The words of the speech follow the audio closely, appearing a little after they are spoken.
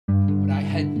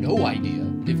had no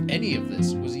idea if any of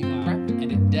this was even practical.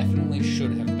 And it definitely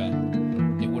should have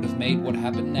been. It would have made what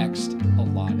happened next a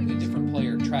lot. Having a different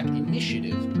player track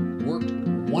initiative worked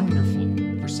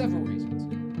wonderfully for several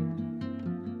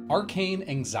reasons. Arcane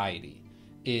Anxiety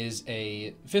is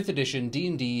a 5th edition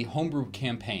D&D homebrew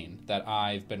campaign that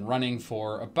I've been running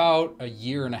for about a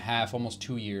year and a half, almost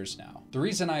 2 years now. The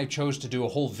reason I chose to do a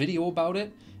whole video about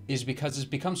it is because it's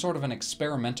become sort of an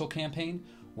experimental campaign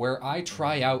where I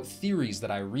try out theories that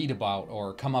I read about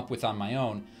or come up with on my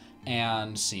own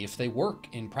and see if they work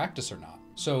in practice or not.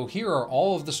 So here are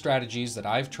all of the strategies that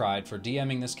I've tried for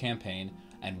DMing this campaign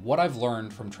and what I've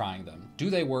learned from trying them. Do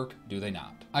they work? Do they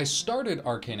not? I started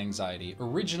Arcane Anxiety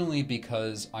originally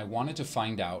because I wanted to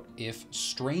find out if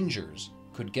strangers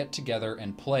could get together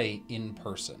and play in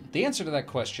person. The answer to that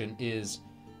question is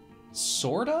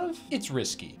sort of. It's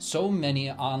risky. So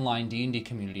many online D&D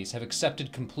communities have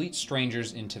accepted complete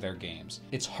strangers into their games.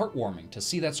 It's heartwarming to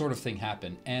see that sort of thing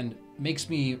happen and makes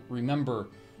me remember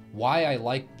why I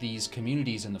like these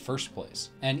communities in the first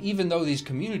place. And even though these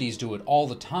communities do it all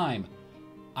the time,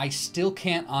 I still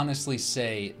can't honestly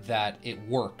say that it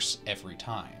works every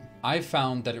time. I've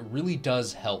found that it really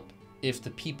does help if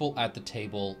the people at the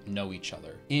table know each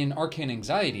other. In Arcane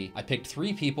Anxiety, I picked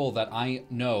 3 people that I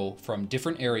know from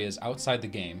different areas outside the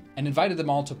game and invited them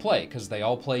all to play because they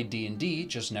all played D&D,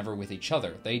 just never with each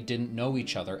other. They didn't know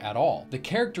each other at all. The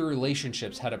character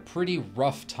relationships had a pretty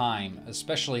rough time,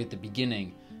 especially at the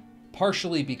beginning,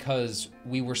 partially because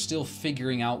we were still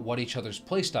figuring out what each other's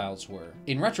playstyles were.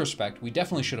 In retrospect, we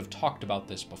definitely should have talked about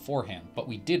this beforehand, but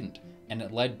we didn't, and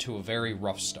it led to a very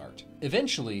rough start.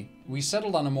 Eventually, we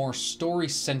settled on a more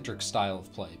story-centric style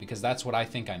of play, because that's what I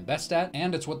think I'm best at,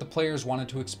 and it's what the players wanted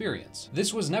to experience.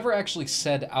 This was never actually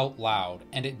said out loud,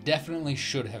 and it definitely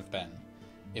should have been.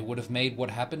 It would have made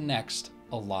what happened next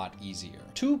a lot easier.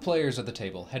 2 players at the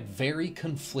table had very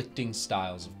conflicting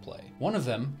styles of play. One of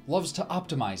them loves to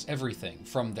optimize everything,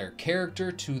 from their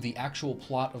character to the actual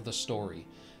plot of the story.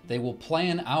 They will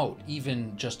plan out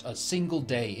even just a single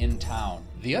day in town.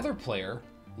 The other player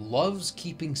loves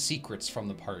keeping secrets from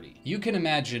the party. You can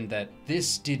imagine that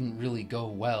this didn't really go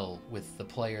well with the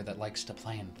player that likes to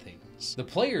plan things. The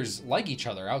players like each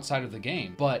other outside of the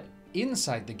game, but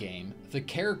inside the game, the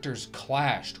characters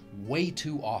clashed way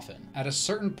too often. At a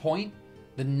certain point,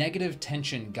 the negative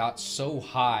tension got so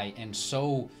high and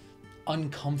so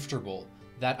uncomfortable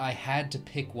that I had to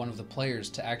pick one of the players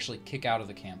to actually kick out of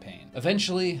the campaign.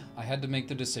 Eventually, I had to make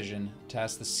the decision to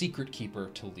ask the secret keeper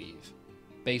to leave,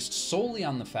 based solely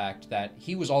on the fact that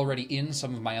he was already in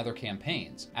some of my other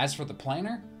campaigns. As for the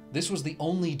planner, this was the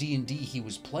only D&D he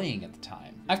was playing at the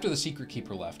time. After the secret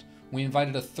keeper left, we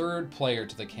invited a 3rd player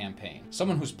to the campaign,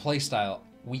 someone whose playstyle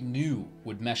we knew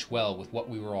would mesh well with what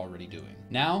we were already doing.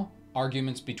 Now,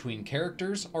 arguments between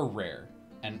characters are rare,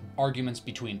 and arguments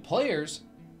between players,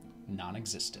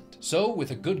 non-existent. So,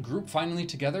 with a good group finally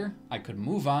together, I could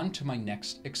move on to my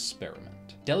next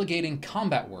experiment: delegating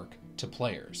combat work to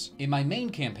players. In my main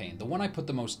campaign, the one I put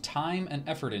the most time and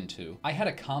effort into, I had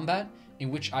a combat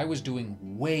in which I was doing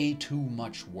way too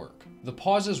much work. The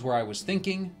pauses where I was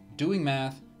thinking, doing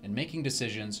math, and making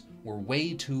decisions were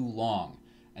way too long,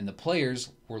 and the players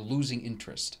were losing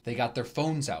interest. They got their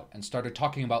phones out and started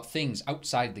talking about things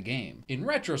outside the game. In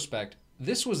retrospect,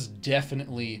 this was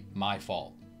definitely my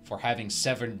fault for having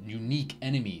 7 unique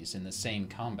enemies in the same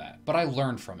combat, but I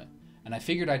learned from it, and I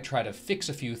figured I'd try to fix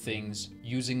a few things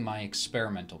using my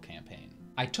experimental campaign.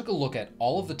 I took a look at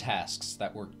all of the tasks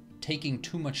that were taking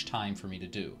too much time for me to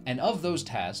do, and of those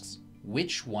tasks,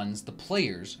 which ones the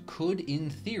players could, in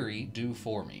theory, do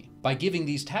for me. By giving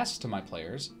these tasks to my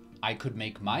players, I could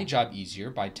make my job easier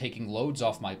by taking loads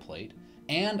off my plate,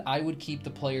 and I would keep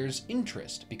the players'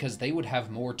 interest because they would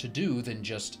have more to do than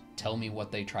just tell me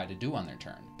what they try to do on their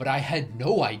turn. But I had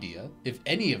no idea if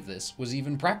any of this was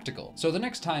even practical. So the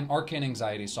next time Arcane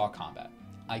Anxiety saw combat,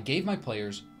 I gave my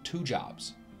players 2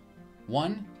 jobs.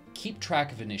 1, keep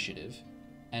track of initiative,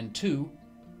 and 2,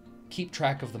 keep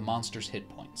track of the monster's hit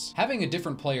points. Having a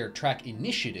different player track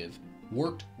initiative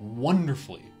worked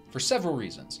wonderfully for several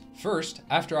reasons. First,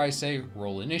 after I say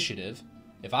roll initiative,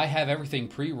 if I have everything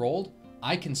pre-rolled,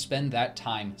 I can spend that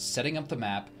time setting up the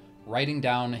map, writing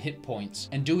down hit points,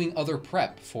 and doing other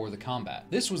prep for the combat.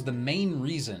 This was the main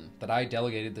reason that I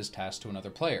delegated this task to another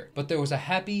player, but there was a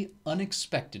happy,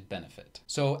 unexpected benefit.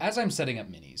 So as I'm setting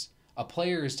up minis, a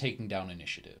player is taking down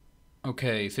initiative.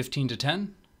 Okay, 15 to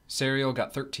 10. Serial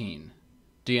got 13.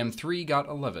 DM3 got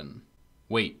 11.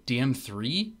 Wait,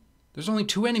 DM3? There's only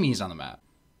 2 enemies on the map.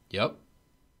 Yep.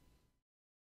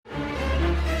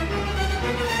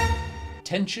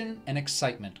 Tension and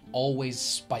excitement always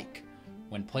spike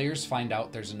when players find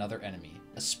out there's another enemy,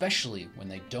 especially when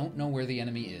they don't know where the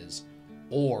enemy is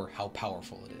or how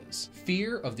powerful it is.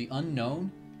 Fear of the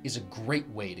unknown is a great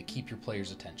way to keep your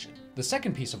players' attention. The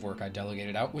second piece of work I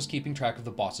delegated out was keeping track of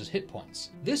the boss's hit points.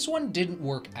 This one didn't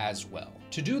work as well.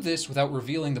 To do this without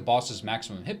revealing the boss's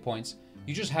maximum hit points,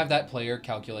 you just have that player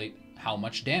calculate how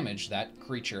much damage that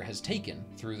creature has taken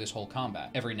through this whole combat.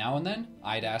 Every now and then,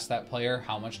 I'd ask that player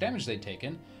how much damage they'd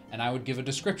taken, and I would give a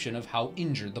description of how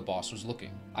injured the boss was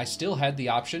looking. I still had the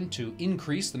option to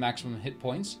increase the maximum hit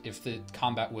points if the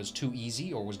combat was too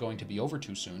easy or was going to be over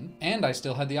too soon, and I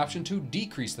still had the option to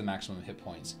decrease the maximum hit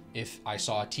points if I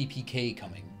saw a TPK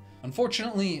coming.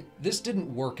 Unfortunately, this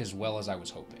didn't work as well as I was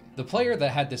hoping. The player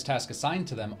that had this task assigned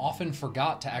to them often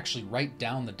forgot to actually write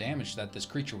down the damage that this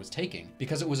creature was taking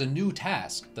because it was a new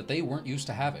task that they weren't used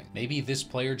to having. Maybe this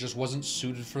player just wasn't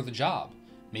suited for the job.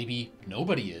 Maybe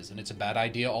nobody is and it's a bad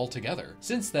idea altogether.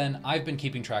 Since then, I've been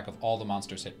keeping track of all the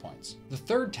monsters' hit points. The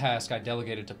third task I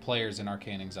delegated to players in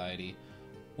Arcane Anxiety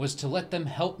was to let them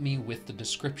help me with the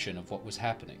description of what was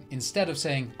happening. Instead of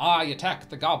saying, "I attack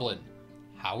the goblin,"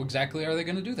 how exactly are they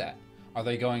going to do that? Are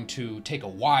they going to take a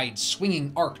wide,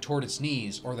 swinging arc toward its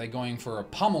knees, or are they going for a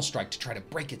pommel strike to try to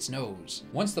break its nose?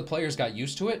 Once the players got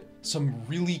used to it, some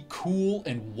really cool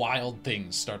and wild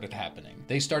things started happening.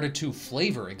 They started to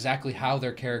flavor exactly how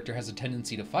their character has a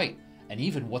tendency to fight, and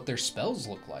even what their spells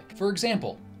look like. For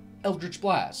example, Eldritch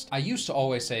Blast. I used to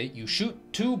always say, you shoot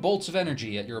 2 bolts of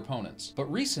energy at your opponents. But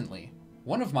recently,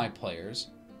 one of my players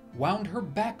wound her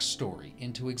backstory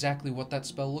into exactly what that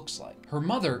spell looks like. Her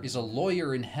mother is a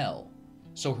lawyer in hell,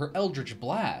 so her Eldritch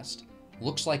Blast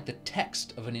looks like the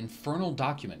text of an infernal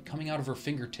document coming out of her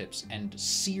fingertips and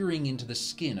searing into the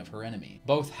skin of her enemy.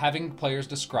 Both having players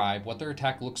describe what their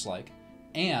attack looks like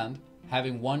and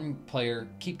having one player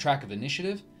keep track of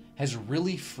initiative has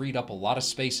really freed up a lot of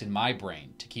space in my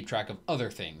brain to keep track of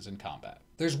other things in combat.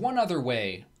 There's one other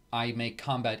way I make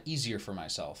combat easier for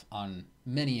myself on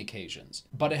many occasions,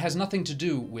 but it has nothing to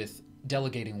do with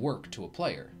delegating work to a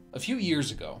player. A few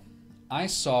years ago, I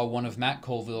saw one of Matt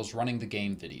Colville's Running the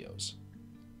Game videos,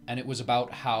 and it was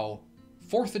about how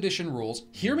 4th edition rules,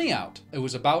 hear me out, it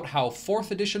was about how 4th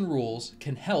edition rules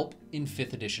can help in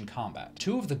 5th edition combat.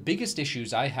 Two of the biggest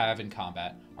issues I have in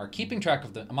combat are keeping track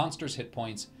of the monster's hit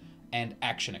points and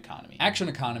action economy. Action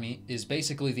economy is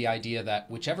basically the idea that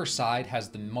whichever side has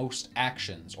the most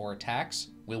actions or attacks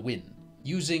will win.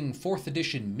 Using 4th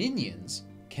edition minions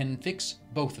can fix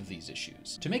both of these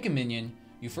issues. To make a minion,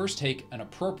 you first take an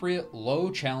appropriate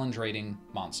low challenge rating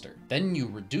monster. Then you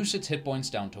reduce its hit points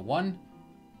down to 1,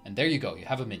 and there you go, you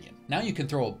have a minion. Now you can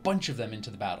throw a bunch of them into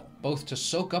the battle, both to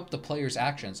soak up the player's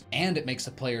actions, and it makes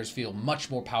the players feel much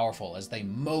more powerful as they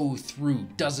mow through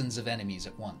dozens of enemies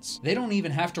at once. They don't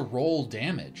even have to roll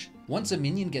damage. Once a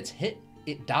minion gets hit,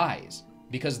 it dies,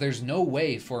 because there's no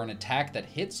way for an attack that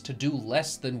hits to do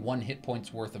less than 1 hit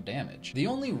point's worth of damage. The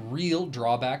only real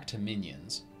drawback to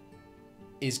minions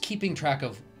is keeping track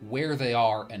of where they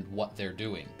are and what they're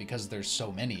doing, because there's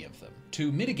so many of them.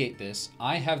 To mitigate this,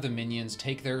 I have the minions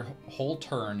take their whole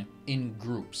turn in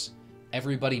groups.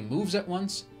 Everybody moves at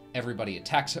once, everybody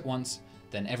attacks at once,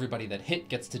 then everybody that hit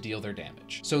gets to deal their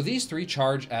damage. So these 3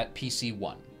 charge at PC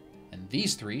 1, and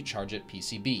these 3 charge at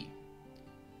PC B.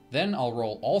 Then I'll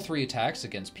roll all 3 attacks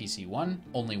against PC 1,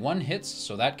 only 1 hits,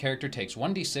 so that character takes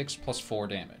 1d6 plus 4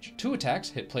 damage. 2 attacks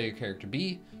hit player character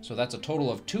B, so that's a total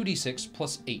of 2d6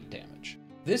 plus 8 damage.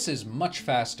 This is much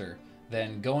faster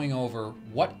than going over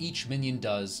what each minion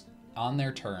does on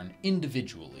their turn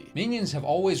individually. Minions have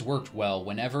always worked well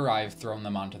whenever I've thrown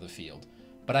them onto the field,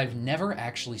 but I've never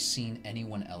actually seen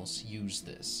anyone else use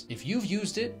this. If you've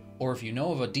used it, or if you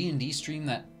know of a D&D stream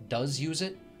that does use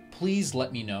it, please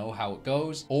let me know how it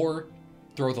goes, or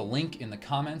throw the link in the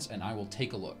comments and I will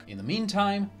take a look. In the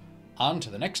meantime, on to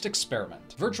the next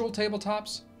experiment. Virtual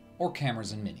tabletops or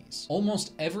cameras and minis.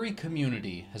 Almost every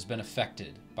community has been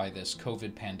affected by this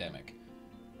COVID pandemic,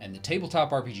 and the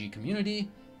tabletop RPG community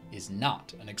is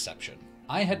not an exception.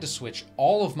 I had to switch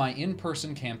all of my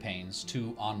in-person campaigns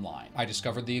to online. I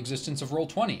discovered the existence of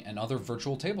Roll20 and other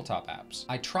virtual tabletop apps.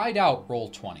 I tried out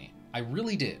Roll20. I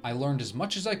really did. I learned as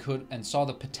much as I could and saw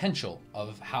the potential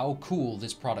of how cool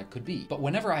this product could be. But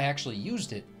whenever I actually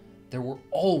used it, there were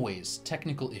always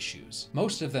technical issues.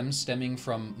 Most of them stemming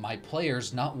from my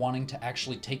players not wanting to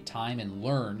actually take time and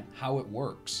learn how it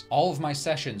works. All of my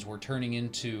sessions were turning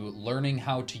into learning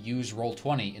how to use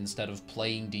Roll20 instead of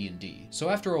playing D&D. So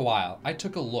after a while, I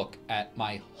took a look at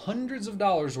my hundreds of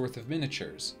dollars worth of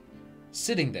miniatures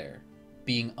sitting there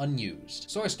being unused.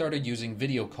 So I started using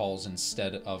video calls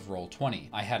instead of Roll20.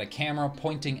 I had a camera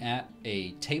pointing at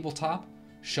a tabletop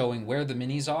showing where the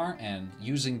minis are and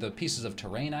using the pieces of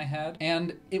terrain I had,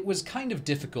 and it was kind of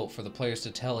difficult for the players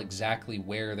to tell exactly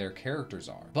where their characters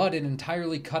are. But it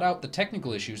entirely cut out the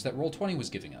technical issues that Roll20 was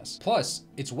giving us. Plus,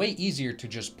 it's way easier to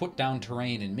just put down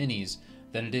terrain in minis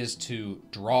than it is to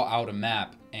draw out a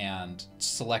map and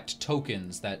select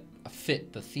tokens that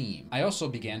fit the theme. I also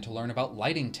began to learn about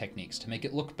lighting techniques to make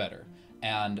it look better,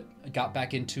 and got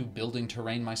back into building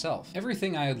terrain myself.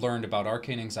 Everything I had learned about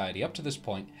Arcane Anxiety up to this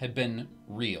point had been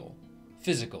real,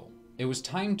 physical. It was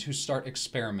time to start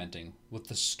experimenting with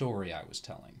the story I was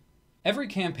telling. Every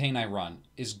campaign I run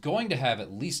is going to have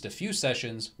at least a few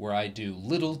sessions where I do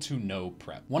little to no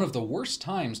prep. One of the worst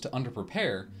times to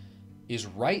underprepare is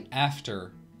right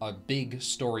after a big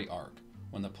story arc,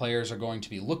 when the players are going to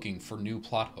be looking for new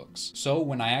plot hooks. So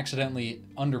when I accidentally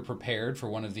underprepared for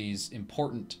one of these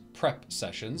important prep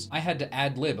sessions, I had to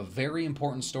ad-lib a very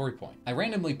important story point. I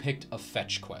randomly picked a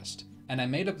fetch quest, and I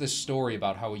made up this story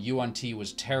about how a UNT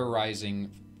was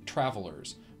terrorizing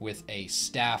travelers with a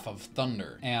staff of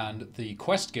thunder, and the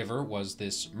quest giver was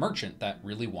this merchant that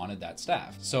really wanted that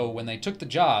staff. So when they took the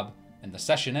job and the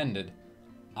session ended,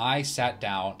 I sat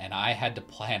down and I had to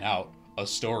plan out a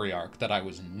story arc that I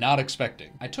was not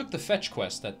expecting. I took the fetch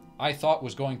quest that I thought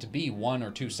was going to be 1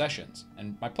 or 2 sessions,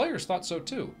 and my players thought so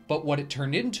too. But what it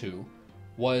turned into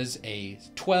was a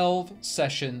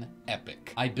 12-session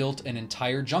epic. I built an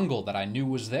entire jungle that I knew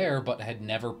was there but had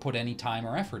never put any time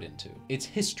or effort into. Its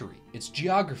history, its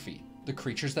geography, the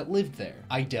creatures that lived there.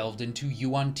 I delved into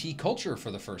UNT culture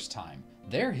for the first time,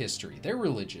 their history, their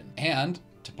religion, and,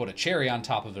 to put a cherry on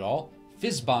top of it all,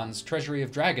 Fizban's Treasury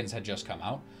of Dragons had just come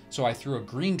out, so I threw a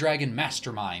Green Dragon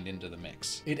Mastermind into the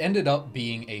mix. It ended up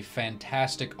being a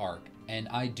fantastic arc, and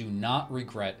I do not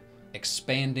regret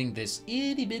expanding this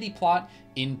itty-bitty plot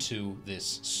into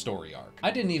this story arc. I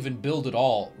didn't even build it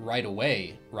all right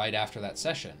away, right after that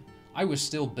session. I was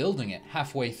still building it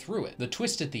halfway through it. The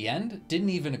twist at the end didn't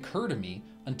even occur to me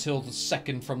until the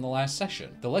second from the last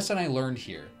session. The lesson I learned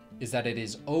here is that it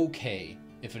is okay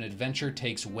if an adventure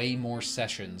takes way more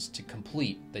sessions to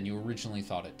complete than you originally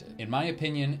thought it did. In my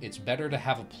opinion, it's better to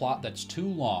have a plot that's too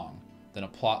long than a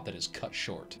plot that is cut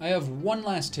short. I have one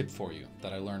last tip for you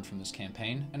that I learned from this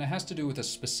campaign, and it has to do with a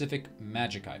specific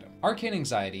magic item. Arcane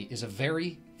Anxiety is a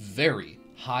very, very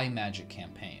high magic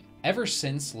campaign. Ever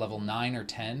since level 9 or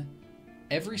 10,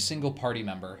 every single party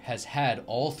member has had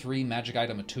all 3 magic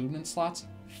item attunement slots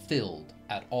filled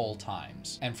at all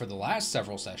times. And for the last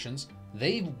several sessions,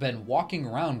 they've been walking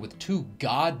around with 2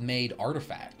 god-made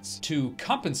artifacts. To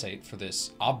compensate for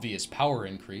this obvious power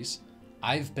increase,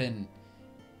 I've been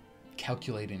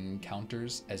calculating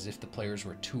encounters as if the players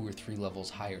were 2 or 3 levels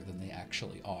higher than they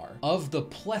actually are. Of the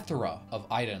plethora of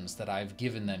items that I've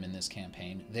given them in this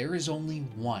campaign, there is only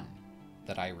one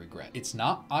that I regret. It's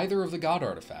not either of the god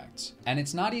artifacts, and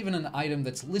it's not even an item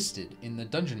that's listed in the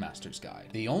Dungeon Master's Guide.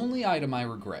 The only item I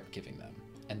regret giving them,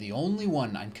 and the only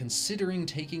one I'm considering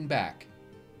taking back,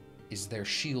 is their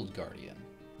Shield Guardian.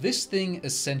 This thing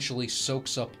essentially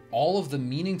soaks up all of the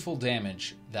meaningful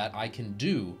damage that I can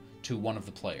do to one of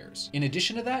the players. In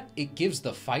addition to that, it gives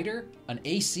the fighter an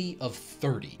AC of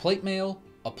 30. Plate mail,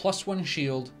 a +1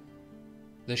 shield,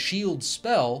 the shield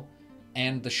spell,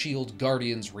 and the Shield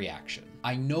Guardian's reaction.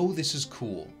 I know this is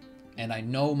cool, and I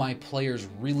know my players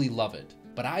really love it,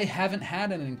 but I haven't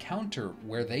had an encounter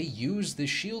where they use the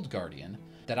Shield Guardian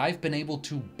that I've been able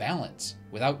to balance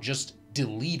without just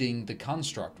deleting the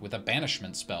construct with a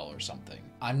banishment spell or something.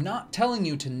 I'm not telling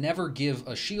you to never give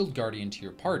a Shield Guardian to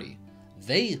your party.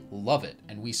 They love it,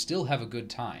 and we still have a good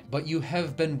time. But you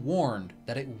have been warned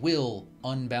that it will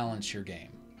unbalance your game.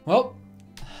 Well,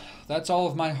 that's all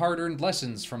of my hard-earned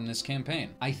lessons from this campaign.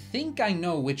 I think I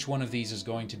know which one of these is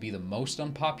going to be the most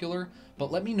unpopular,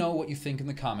 but let me know what you think in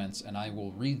the comments, and I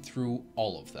will read through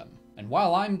all of them. And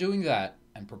while I'm doing that,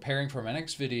 and preparing for my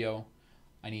next video,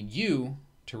 I need you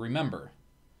to remember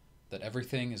that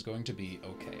everything is going to be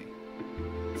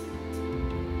okay.